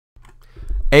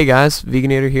Hey guys,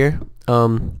 Veganator here.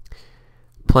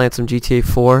 Playing some GTA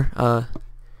 4.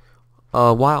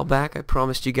 A while back I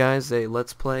promised you guys a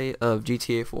let's play of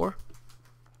GTA 4.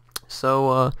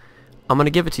 So I'm gonna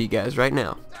give it to you guys right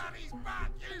now.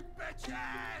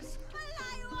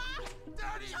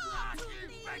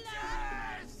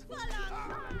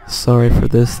 Sorry for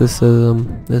this. This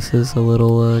is a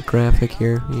little graphic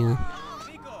here.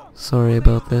 Sorry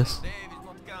about this.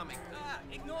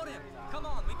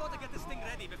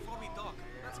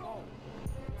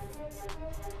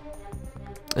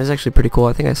 It's actually pretty cool.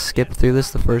 I think I skipped through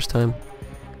this the first time.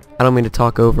 I don't mean to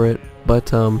talk over it,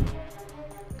 but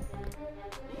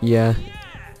yeah,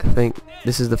 I think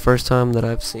this is the first time that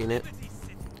I've seen it.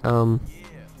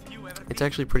 It's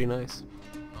actually pretty nice.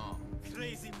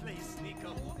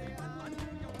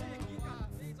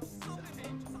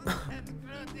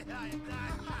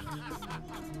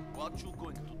 What you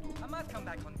going to do? I might come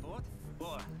back on board,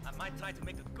 or I might try to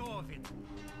make a go of it.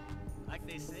 Like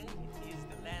they say, it is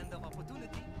the land of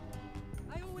opportunity.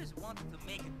 I always wanted to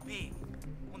make it big.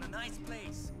 Own a nice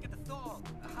place, get a dog,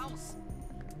 a house,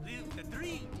 live the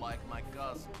dream. Like my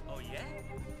cousin. Oh yeah?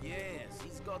 Yes,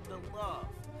 he's got the love.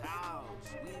 House,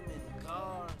 women,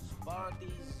 cars,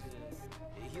 parties.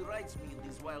 He writes me in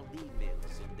these wild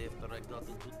emails, and after I got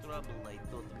into trouble, I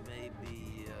thought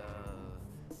maybe,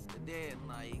 then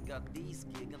I got this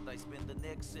gig, and I spend the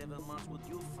next 7 months with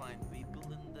you fine people,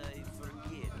 and I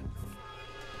forget.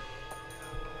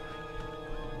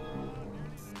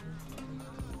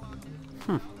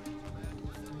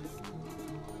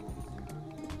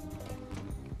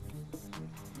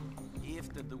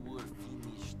 After the war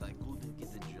finished, I couldn't get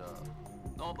a job.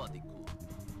 Nobody could.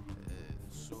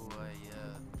 So I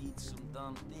did some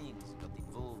dumb things, got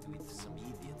involved with some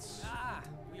idiots. Ah,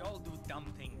 we all do dumb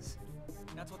things.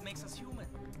 That's what makes us human.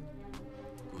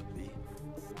 Could be.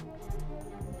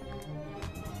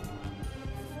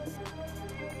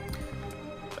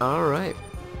 Alright.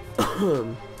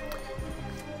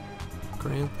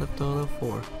 Grand Theft Auto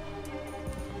 4.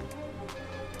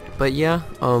 But yeah,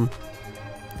 I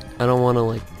don't want to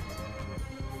like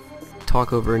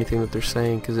talk over anything that they're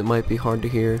saying because it might be hard to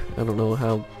hear. I don't know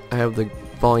how I have the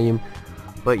volume.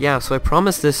 But yeah, so I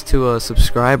promised this to a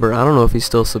subscriber. I don't know if he's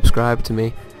still subscribed to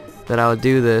me, that I would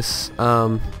do this,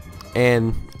 and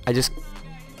I just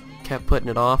kept putting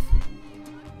it off,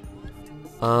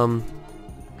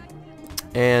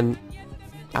 and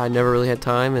I never really had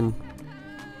time, and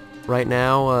right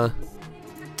now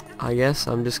I guess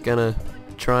I'm just gonna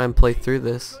try and play through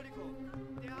this.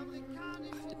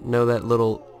 Know that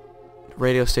little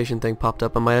radio station thing popped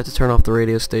up. I might have to turn off the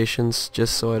radio stations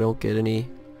just so I don't get any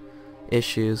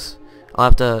issues.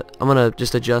 I'm gonna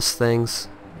just adjust things.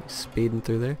 Speeding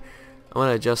through there. I'm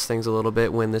gonna adjust things a little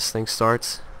bit when this thing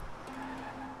starts.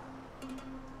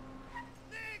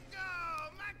 Nico,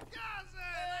 my cousin!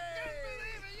 I can't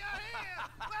believe it, you're here!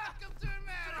 Welcome to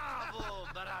America! Bravo,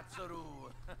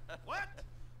 Baratsaru! What?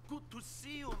 Good to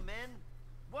see you, man.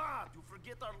 What? You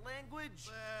forget our language?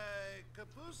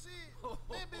 Kapusi?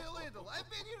 Maybe a little. I've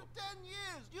been here 10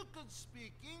 years. You could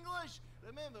speak English.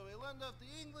 Remember, we learned off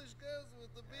the English girls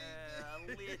with the big... A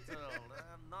little.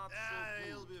 Not so good.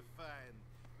 He'll be fine.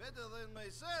 Better than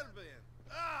my Serbian.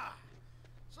 Ah!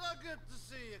 So good to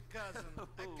see you, cousin.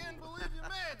 I can't believe you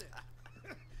made it.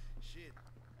 Shit,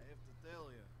 I have to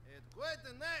tell you. I had quite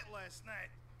a night last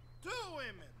night. 2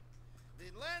 women.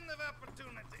 The land of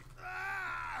opportunity.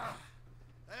 Ah!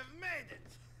 I've made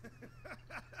it.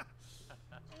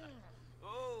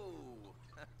 Oh!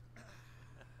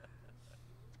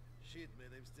 Shit, man,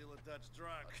 I'm still a touch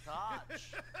drunk.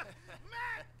 Touch?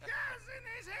 My cousin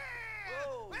is here!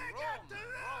 Oh, We got to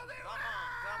know the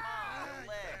come on,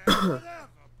 relax.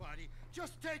 Whatever, buddy.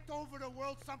 Just take over the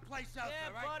world someplace else, Yeah,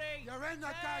 all right? buddy. You're in the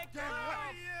Take goddamn Screw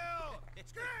way. you!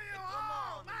 Screw you Come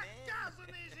all! on, My man.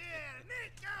 cousin is here!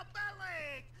 Nico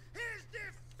Bellic! He's the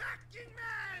fucking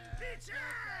man,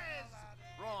 bitches!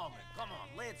 Roman, come on,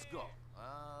 let's go.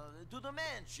 To the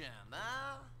mansion,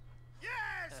 huh?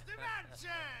 Yes, the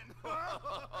mansion!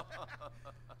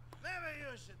 Maybe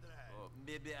you should drive. Oh,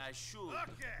 maybe I should.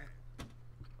 Okay.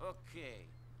 Okay.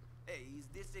 Hey, is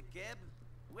this a cab?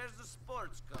 Where's the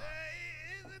sports car?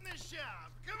 He's in the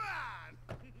shop. Come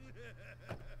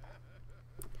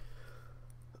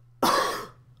on!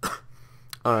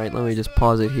 Alright, let me just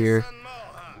pause it here.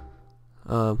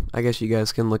 I guess you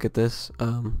guys can look at this.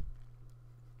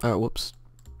 Alright, whoops.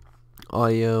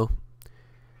 Audio.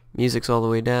 Music's all the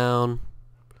way down.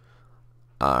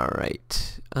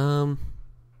 Alright.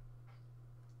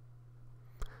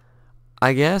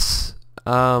 I guess,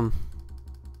 can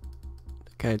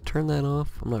I turn that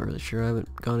off? I'm not really sure. I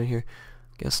haven't gone in here.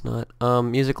 Guess not.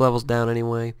 Music level's down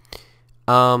anyway.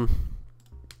 Alright,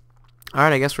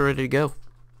 I guess we're ready to go.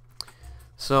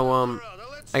 So,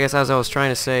 I guess as I was trying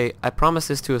to say, I promised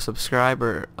this to a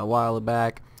subscriber a while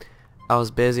back. I was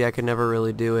busy, I could never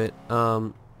really do it.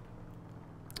 And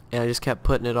I just kept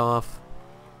putting it off.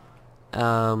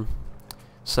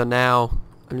 So now,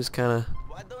 I'm just kinda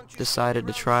decided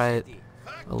to try it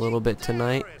a little bit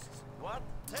tonight.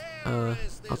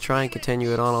 I'll try and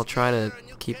continue it on. I'll try to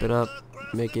keep it up,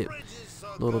 make it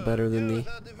a little better than the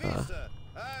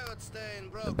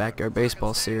Backyard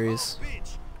Baseball series.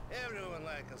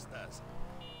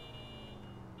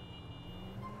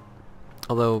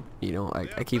 Although, you know,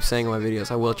 I keep saying in my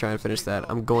videos, I will try and finish that.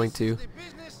 I'm going to.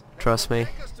 Trust me.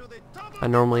 I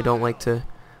normally don't like to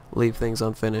leave things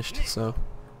unfinished, so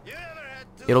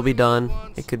it'll be done.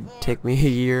 It could take me a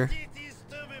year.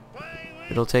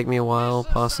 It'll take me a while,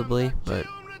 possibly, but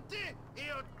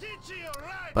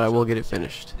I will get it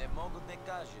finished.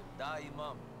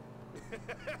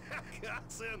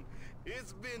 Cousin,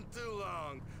 it's been too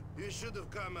long. You should have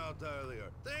come out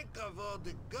earlier. Think of all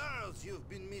the girls you've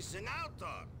been missing out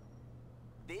on.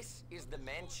 This is the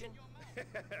mansion?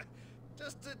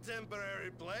 Just a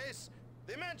temporary place.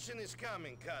 The mansion is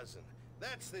coming, cousin.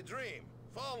 That's the dream.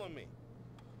 Follow me.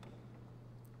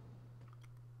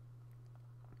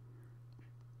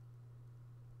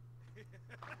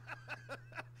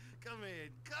 Come in,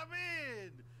 come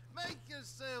in. Make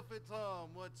yourself at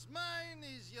home. What's mine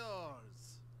is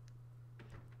yours.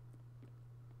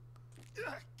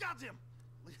 Got him!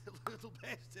 Little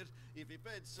bastard. If he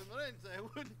paid some rent, I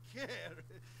wouldn't care.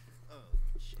 Oh,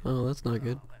 shit. Oh, that's not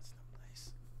good. Oh, that's not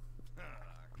nice.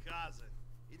 Cousin,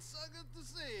 it's so good to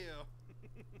see you.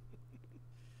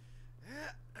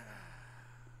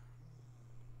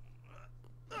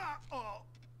 Oh,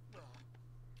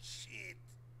 shit.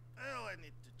 Oh, I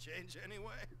need to change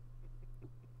anyway.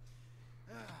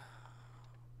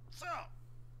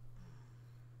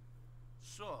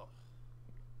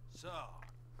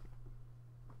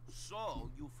 So,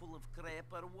 you full of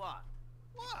crap or what?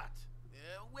 What?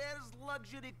 Where's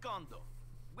luxury condo?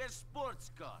 Where's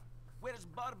sports car? Where's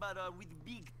Barbara with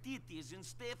big titties and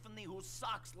Stephanie who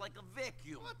sucks like a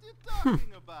vacuum? What are you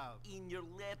talking about? In your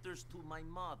letters to my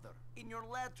mother, in your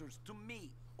letters to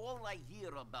me, all I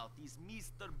hear about is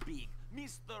Mr. Big,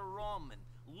 Mr. Roman,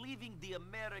 living the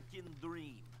American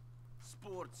dream.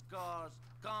 Sports cars,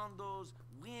 condos,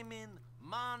 women,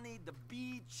 money, the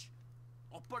beach,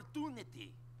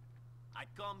 opportunity. I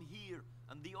come here,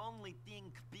 and the only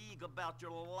thing big about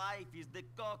your life is the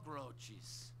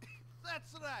cockroaches.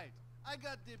 That's right. I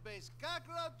got the best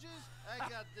cockroaches, I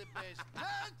got the best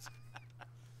nuts.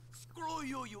 Screw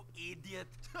you, you idiot.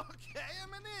 Okay,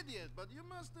 I'm an idiot, but you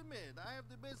must admit, I have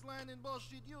the best line in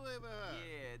bullshit you ever heard.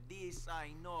 Yeah, this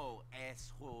I know,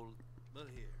 asshole. But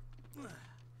here,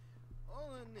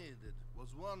 all I needed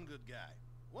was one good guy.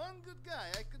 One good guy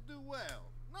I could do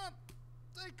well. Not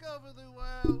take over the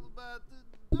world, but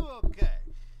do okay.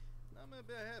 Now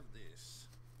maybe I have this.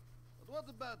 But what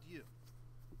about you?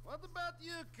 What about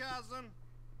you, cousin?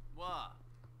 What?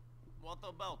 What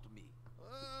about me?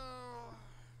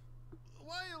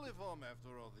 Why you leave home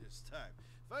after all this time?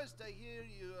 First I hear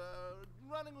you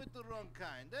running with the wrong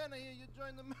kind. Then I hear you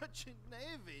join the merchant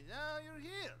navy. Now you're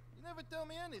here. You never tell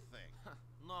me anything.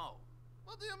 No.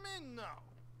 What do you mean, no?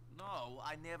 No,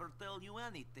 I never tell you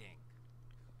anything.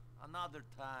 Another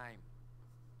time.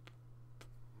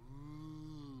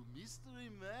 Ooh, mystery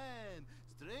man.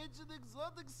 Strange and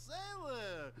exotic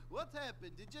sailor. What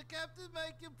happened? Did your captain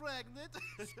make you pregnant?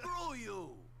 Screw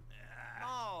you!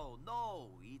 No,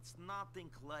 no, it's nothing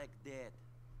like that.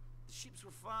 The ships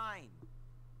were fine.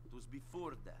 It was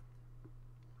before that.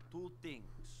 Two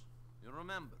things. You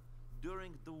remember,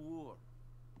 during the war,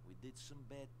 we did some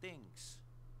bad things.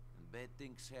 And bad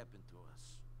things happened to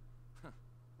us.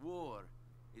 War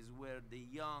is where the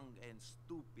young and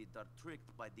stupid are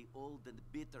tricked by the old and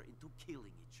bitter into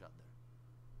killing each other.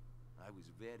 I was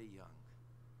very young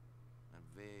and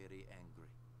very angry.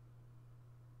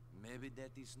 Maybe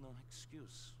that is no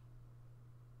excuse.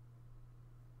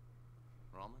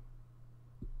 Roman?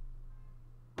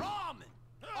 Roman!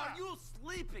 Are you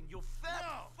sleeping, you fat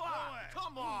No, fuck? no way.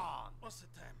 Come on! What's the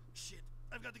time? Shit,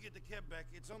 I've got to get the cab back.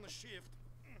 It's on the shift.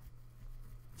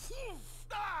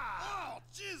 Ah! Oh,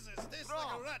 Jesus! There's like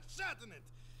Wrong. a rat shot in it.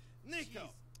 Nico, Jeez.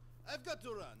 I've got to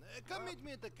run. Come meet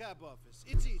me at the cab office.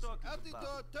 It's easy. talking Out the about?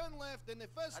 door, turn left, then the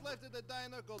first left at the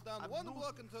diner, go down one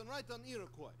block and turn right on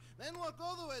Iroquois. Then walk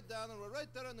all the way down and we're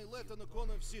right there on the left on the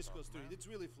corner of Cisco Street. It's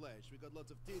really flash. We got lots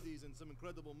of titties and some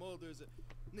incredible molders.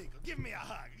 Nico, give me a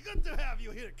hug. Good to have you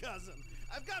here, cousin.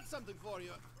 I've got something for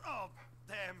you. Oh,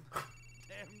 damn.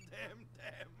 damn.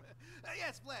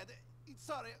 Yes, Vlad.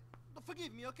 Sorry.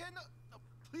 Forgive me, okay? No,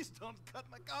 please don't cut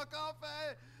my cock off.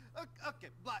 Okay,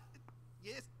 Vlad.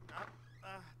 Yes.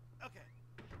 Okay.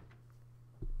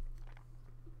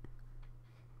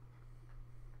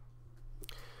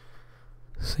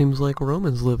 Seems like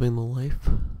Roman's living the life.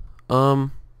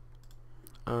 Alright,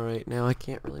 now I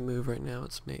can't really move right now.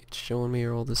 It's showing me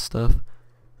all this stuff.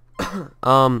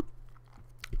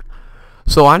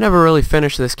 So I never really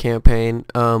finished this campaign.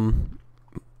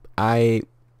 I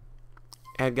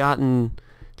had gotten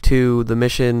to the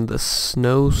mission, the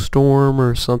snowstorm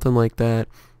or something like that.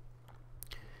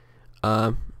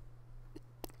 I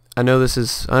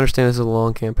understand this is a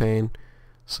long campaign,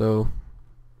 so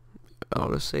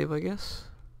autosave, I guess.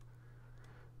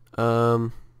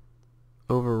 Overwrite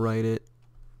it.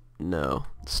 No,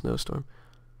 snowstorm.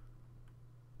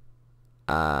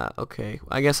 Okay,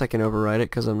 I guess I can overwrite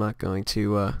it because I'm not going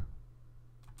to,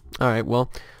 Alright, well,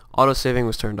 autosaving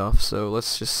was turned off, so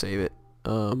let's just save it.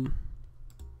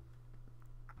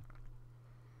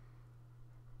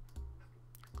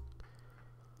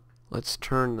 Let's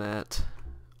turn that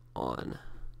on.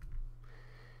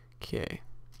 Okay,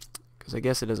 because I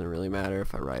guess it doesn't really matter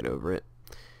if I write over it.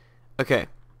 Okay,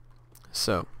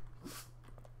 so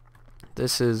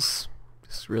this is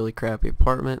this really crappy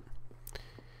apartment.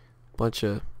 Bunch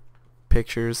of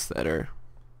pictures that are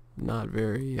not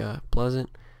very pleasant.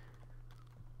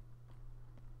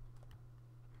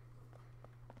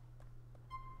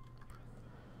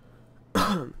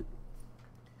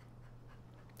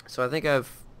 So I think I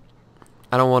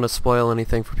don't want to spoil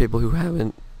anything for people who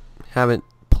haven't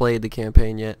played the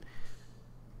campaign yet.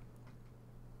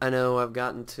 I know I've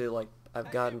gotten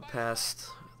past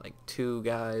like 2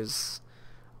 guys.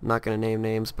 I'm not gonna name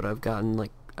names, but I've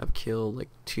killed like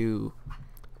 2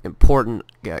 important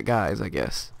guys, I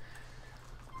guess.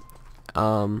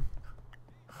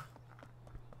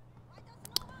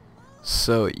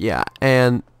 So yeah,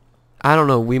 and I don't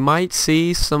know, we might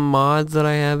see some mods that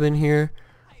I have in here.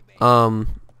 I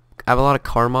have a lot of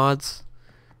car mods,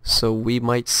 so we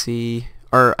might see,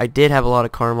 or I did have a lot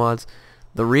of car mods.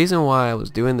 The reason why I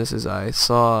was doing this is I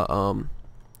saw,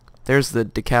 there's the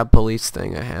DeKalb Police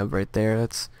thing I have right there.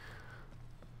 That's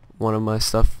one of my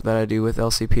stuff that I do with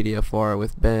LCPDFR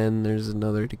with Ben. There's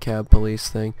another DeKalb Police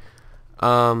thing.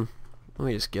 Let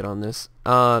me just get on this.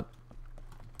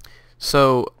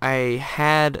 So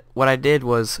what I did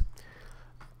was,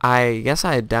 I guess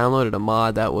I had downloaded a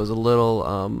mod that was a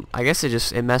little, I guess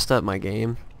it messed up my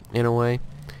game in a way.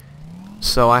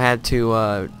 So I had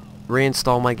to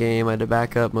reinstall my game. I had to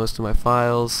back up most of my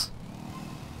files,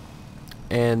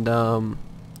 and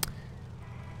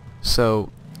so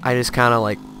I just kind of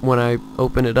like, when I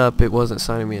opened it up, it wasn't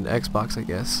signing me into Xbox, I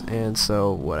guess. And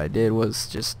so what I did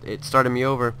was it started me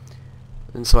over,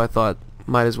 and so I thought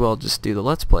might as well just do the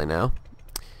Let's Play now.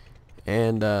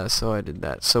 And so I did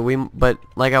that. But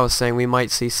like I was saying, we might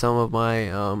see some of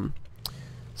my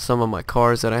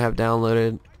cars that I have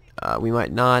downloaded. We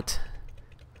might not,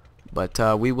 but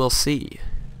we will see.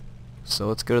 So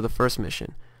let's go to the first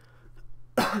mission.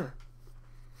 Come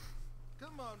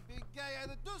on, big guy,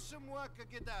 either do some work or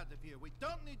get out of here. We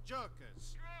don't need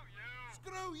jokers.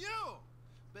 Screw you!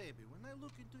 Baby, when I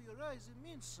look into your eyes, it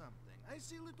means something. I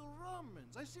see little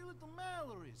Romans, I see little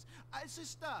Mallorys, I see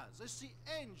stars, I see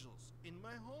angels. In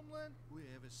my homeland, we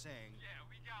have a saying. Yeah,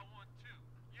 we got one too.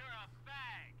 You're a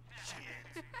fag.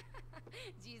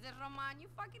 Jesus, Roman, you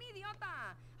fucking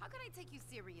idiota. How can I take you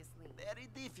seriously? Very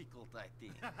difficult, I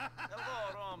think.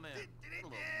 Hello, Roman.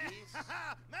 Hello, miss.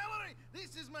 Mallory,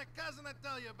 this is my cousin I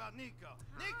tell you about, Nico.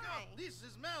 Hi. Nico, this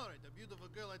is Mallory, the beautiful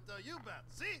girl I tell you about.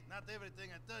 See, not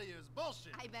everything I tell you is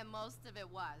bullshit. I bet most of it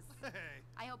was. Hey.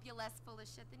 I hope you're less full of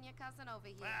shit than your cousin over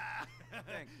here.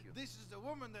 Thank you. This is the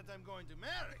woman that I'm going to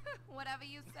marry. Whatever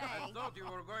you say. I thought you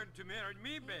were going to marry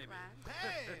me, baby.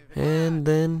 Right. Hey, And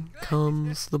then Great.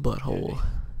 comes the butthole.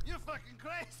 You're fucking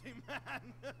crazy,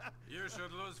 man. You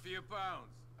should lose a few pounds.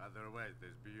 Otherwise,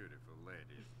 this beautiful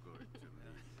lady is good to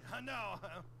me. I know.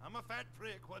 I'm a fat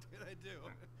prick. What can I do?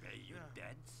 Pay you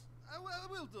debts? I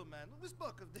will do, man. We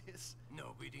spoke of this.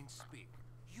 No, we didn't speak.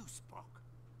 You spoke.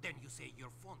 Then you say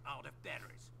your phone out of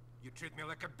batteries. You treat me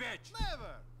like a bitch.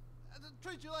 Never. I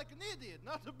treat you like an idiot,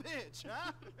 not a bitch,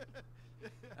 huh?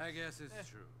 I guess it's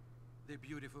true. The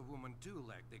beautiful women do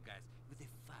like the guys with a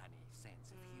funny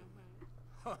sense of humor.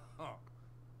 Ho ho.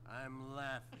 I'm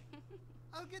laughing.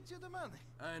 I'll get you the money.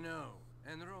 I know.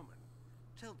 And Roman,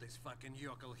 tell this fucking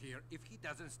yokel here, if he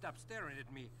doesn't stop staring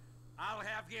at me, I'll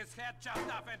have his head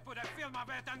chopped off and put a film of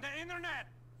it on the internet!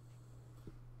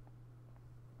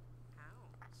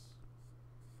 Ouch.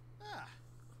 Ah.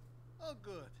 Oh,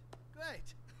 good.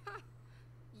 Great.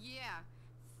 Yeah,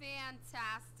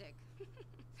 fantastic.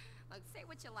 Look, say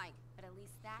what you like, but at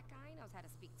least that guy knows how to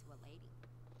speak to a lady.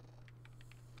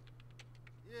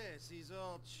 Yes, he's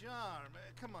all charm.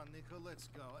 Come on, Nico, let's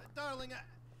go. Darling,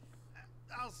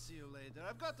 I'll see you later.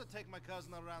 I've got to take my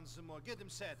cousin around some more. Get him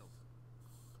settled.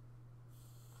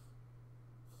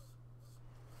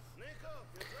 Nico,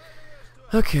 you're driving us to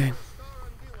a Okay. store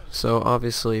and dealing. So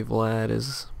obviously Vlad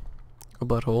is a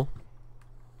butthole.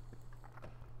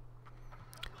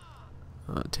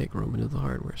 Take Roman to the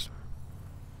hardware store.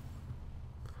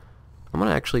 I'm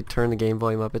gonna actually turn the game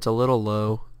volume up. It's a little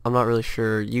low. I'm not really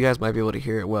sure. You guys might be able to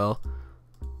hear it well.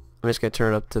 I'm just gonna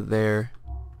turn it up to there.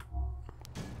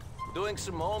 Doing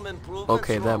some home improvements.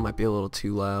 Okay, that Roman? might be a little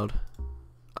too loud.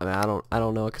 I mean, I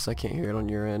don't know because I can't hear it on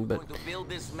your end, but Going to build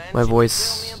this mansion my you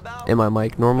voice tell me about? in my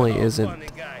mic normally Oh, isn't funny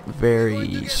guy. We're going to very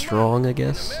get strong, money. I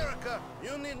guess. In America,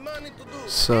 you need money to do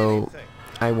So anything.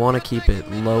 I want to You're keep it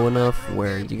taking me low to enough every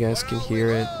where game you guys can where hear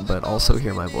we it, all but the also dollars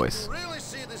hear we my need voice. to really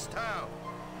see this town.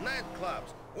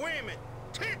 Nightclubs, women,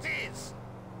 titties.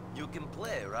 You can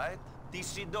play, right? Ti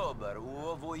si dobar u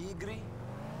ovoj igri?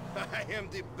 I am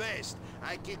the best.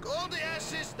 I kick all the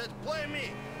asses that play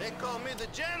me. They call me the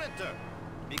janitor.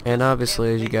 Because And you obviously,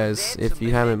 can't as you make a guys, dance if and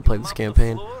you they haven't make played you this mop the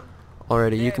campaign floor?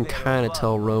 already, you can Very kind of fun.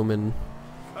 tell Roman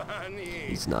Funny.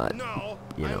 he's not, No,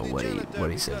 you know, I'm the what janitor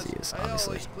he says he because is, I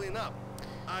obviously. always clean up.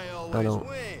 I I always know,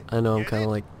 win. I know I'm Get kind it?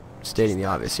 of like stating the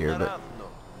obvious here, but Naravno.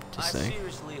 just I saying.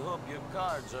 seriously hope your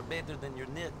cards are better than your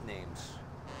nicknames.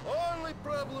 Only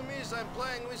problem is I'm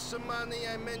playing with some money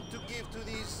I meant to give to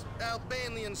these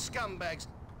Albanian scumbags.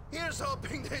 Here's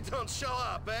hoping they don't show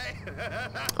up, eh?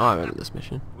 Oh, I remember this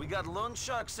mission. We got loan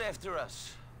sharks after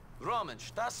us. Roman,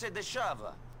 šta se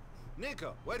dešava?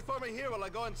 Nico, wait for me here while I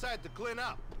go inside to clean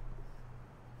up.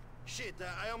 Shit,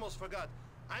 I almost forgot.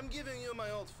 I'm giving you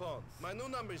my old phone. My new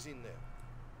number's in there.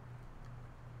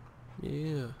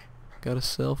 Yeah, got a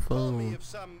cell Call me phone. if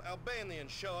some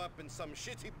Albanians show up in some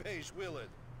shitty beige Willard.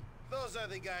 Those are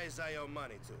the guys I owe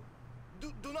money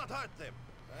to. Do not hurt them.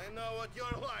 I know what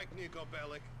you're like, Nico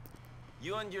Bellic.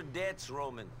 You and your debts,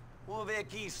 Roman.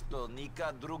 Uvek isto,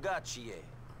 nikad drugačije.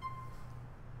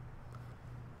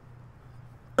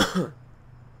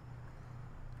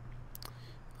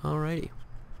 Alrighty,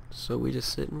 so we just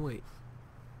sit and wait.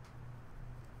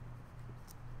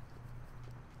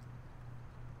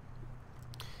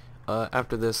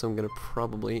 After this, I'm gonna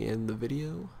probably end the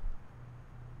video.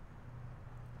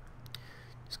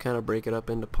 Just kind of break it up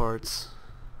into parts.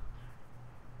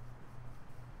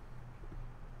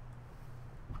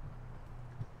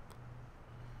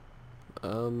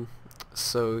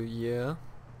 So yeah.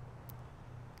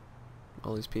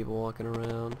 All these people walking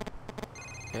around.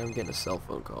 And I'm getting a cell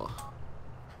phone call.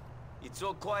 It's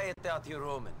all quiet out here,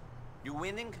 Roman. You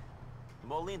winning?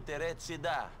 Molinte reci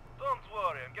da. Don't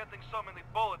worry, I'm getting so many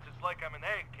bullets it's like I'm an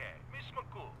AK. Miss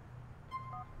McCool.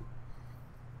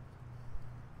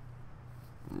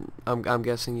 I'm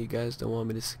guessing you guys don't want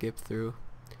me to skip through.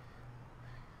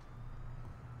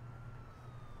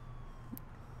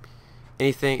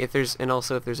 Anything, if there's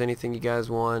anything you guys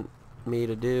want me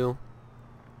to do,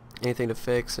 anything to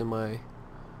fix in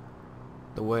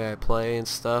the way I play and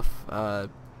stuff,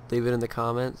 leave it in the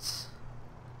comments.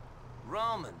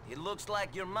 Roman, it looks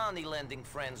like your money-lending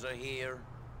friends are here.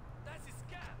 That's a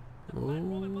scam. The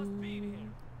blind woman must be in here.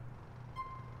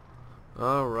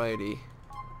 Alrighty.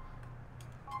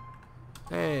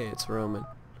 Hey, it's Roman.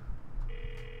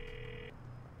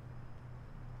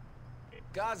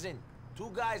 Cousin,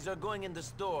 two guys are going in the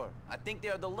store. I think they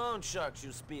are the loan sharks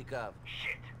you speak of.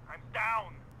 Shit, I'm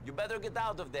down. You better get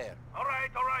out of there. All right,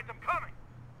 I'm coming.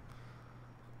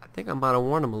 I think I might have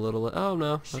warned him a little. Oh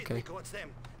no, Shit, okay. Nico, it's them.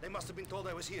 They must have been told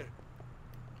I was here.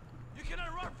 You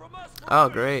cannot run from us. Oh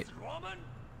great. Roman.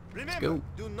 Remember, go.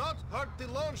 do not hurt the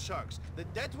loan sharks. The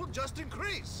debt will just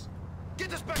increase.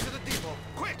 Get us back to the depot,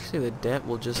 quick! See, the debt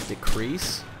will just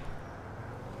decrease.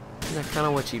 Isn't that kind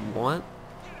of what you'd want?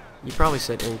 You probably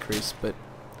said increase, but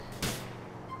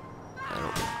I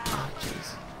don't know. Oh,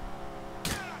 jeez.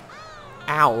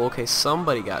 Ow. Okay,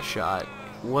 somebody got shot.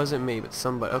 It wasn't me, but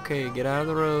somebody. Okay, get out of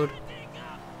the road.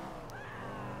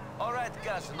 All right,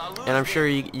 cousin, I'll lose And I'm sure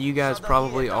it. you guys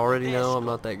probably already know I'm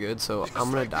not that good, so I'm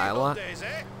gonna die a lot. Days,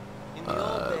 eh? In the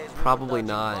old days, we were Probably dodging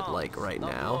not bombs, like right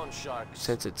not now, loan sharks.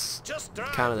 since it's Just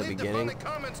drive. kind of the Leave beginning. funny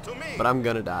comments to me. But I'm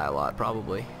gonna die a lot,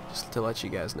 probably, just to let you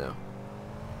guys know.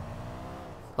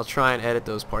 I'll try and edit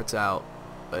those parts out,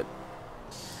 but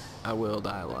I will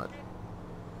die a lot.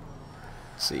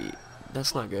 See,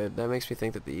 that's not good. That makes me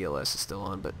think that the ELS is still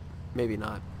on, but maybe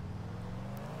not.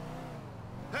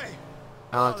 Hey,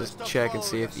 I'll have to check and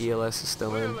see if ELS is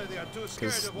still in,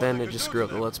 because then it just screw up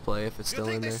the Let's Play if it's still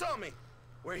in there.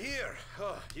 We're here.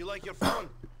 You like your phone?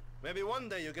 Maybe one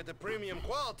day you get a premium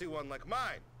quality one like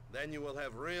mine. Then you will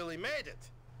have really made it.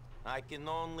 I can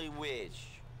only wish.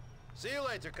 See you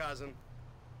later, cousin.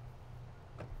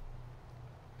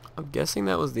 I'm guessing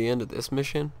that was the end of this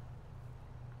mission.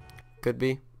 Could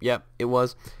be. Yep, it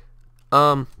was.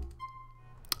 Alright,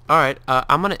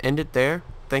 I'm gonna end it there.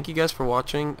 Thank you guys for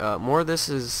watching. More of this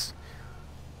is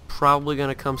probably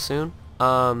gonna come soon.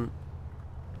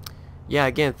 Yeah,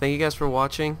 again, thank you guys for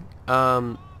watching.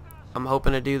 I'm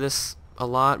hoping to do this a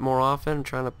lot more often. I'm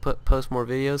trying to post more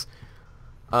videos.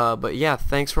 But yeah,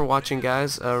 thanks for watching,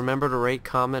 guys. Remember to rate,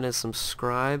 comment, and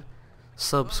subscribe.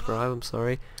 I'm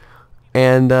sorry.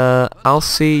 And I'll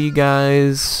see you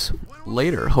guys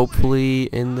later, hopefully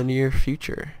in the near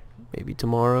future. Maybe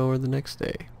tomorrow or the next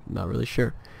day. Not really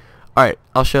sure. Alright,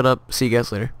 I'll shut up. See you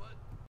guys later.